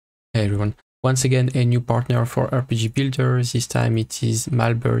Hey everyone, once again a new partner for RPG builders. This time it is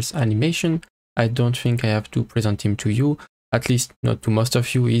MalbersAnimation. I don't think I have to present him to you, at least not to most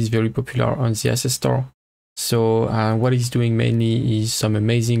of you. He's very popular on the asset store. So what he's doing mainly is some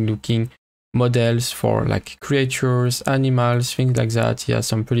amazing looking models for like creatures, animals, things like that. He has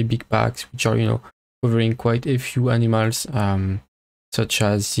some pretty big packs which are, covering quite a few animals, such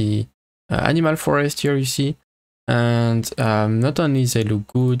as the animal forest here you see. And not only they look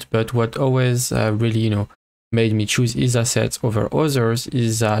good, but what always really made me choose his assets over others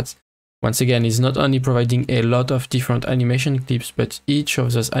is that once again he's not only providing a lot of different animation clips, but each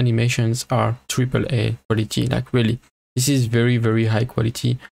of those animations are AAA quality. Like really, this is very, very high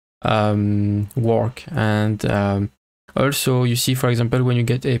quality work. And also you see, for example, when you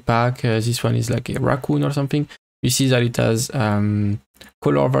get a pack, this one is like a raccoon or something, you see that it has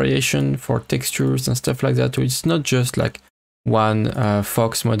color variation for textures and stuff like that. So it's not just like one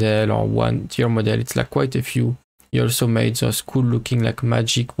fox model or one deer model, it's like quite a few. He also made those cool looking like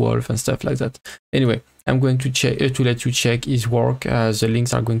magic wolf and stuff like that. Anyway, I'm going to let you check his work. The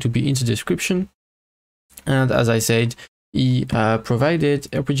links are going to be in the description. And as I said, he provided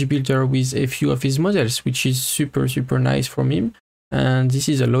RPG Builder with a few of his models, which is super, super nice from him. And this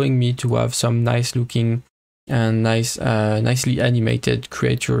is allowing me to have some nice looking and nicely animated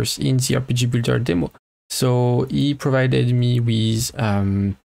creatures in the RPG Builder demo. So he provided me with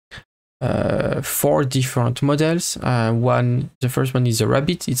 4 different models. The first one is a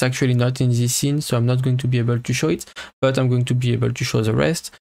rabbit. It's actually not in this scene, so I'm not going to be able to show it, but I'm going to be able to show the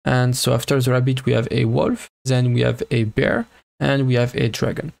rest. And so after the rabbit, we have a wolf, then we have a bear, and we have a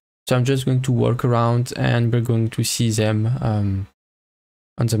dragon. So I'm just going to walk around and we're going to see them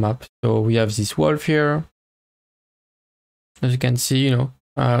on the map. So we have this wolf here. As you can see,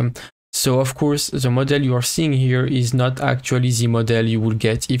 so of course the model you are seeing here is not actually the model you will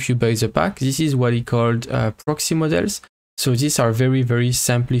get if you buy the pack. This is what he called proxy models. So these are very, very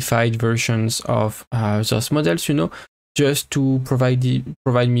simplified versions of those models, just to provide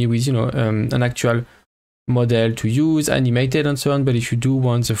me with an actual model to use, animated and so on. But if you do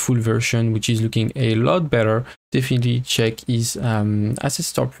want the full version, which is looking a lot better, definitely check his asset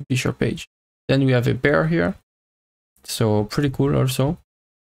store publisher page. Then we have a bear here. So pretty cool also.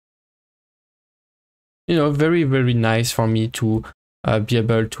 Very, very nice for me to be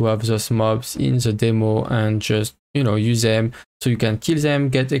able to have those mobs in the demo and just, use them so you can kill them,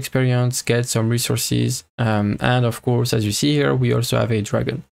 get experience, get some resources. And of course, as you see here, we also have a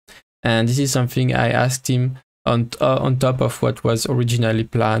dragon. And this is something I asked him on top of what was originally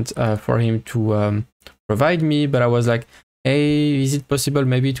planned for him to provide me. But I was like, hey, is it possible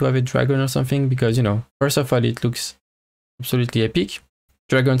maybe to have a dragon or something? Because, first of all, it looks absolutely epic.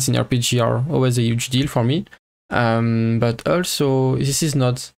 Dragons in RPG are always a huge deal for me. But also, this is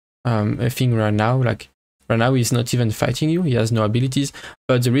not a thing right now. Like, right now, he's not even fighting you. He has no abilities.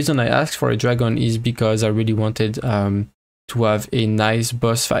 But the reason I asked for a dragon is because I really wanted to have a nice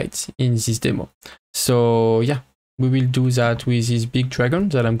boss fight in this demo. So, yeah, we will do that with this big dragon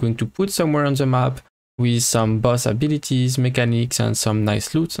that I'm going to put somewhere on the map with some boss abilities, mechanics, and some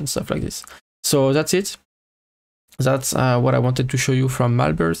nice loots and stuff like this. So, that's it. That's what I wanted to show you from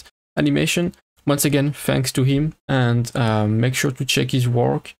MalbersAnimation. Once again, thanks to him, and make sure to check his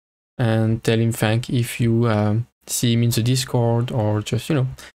work and tell him thank if you see him in the Discord or just,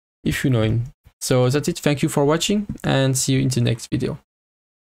 if you know him. So that's it. Thank you for watching and see you in the next video.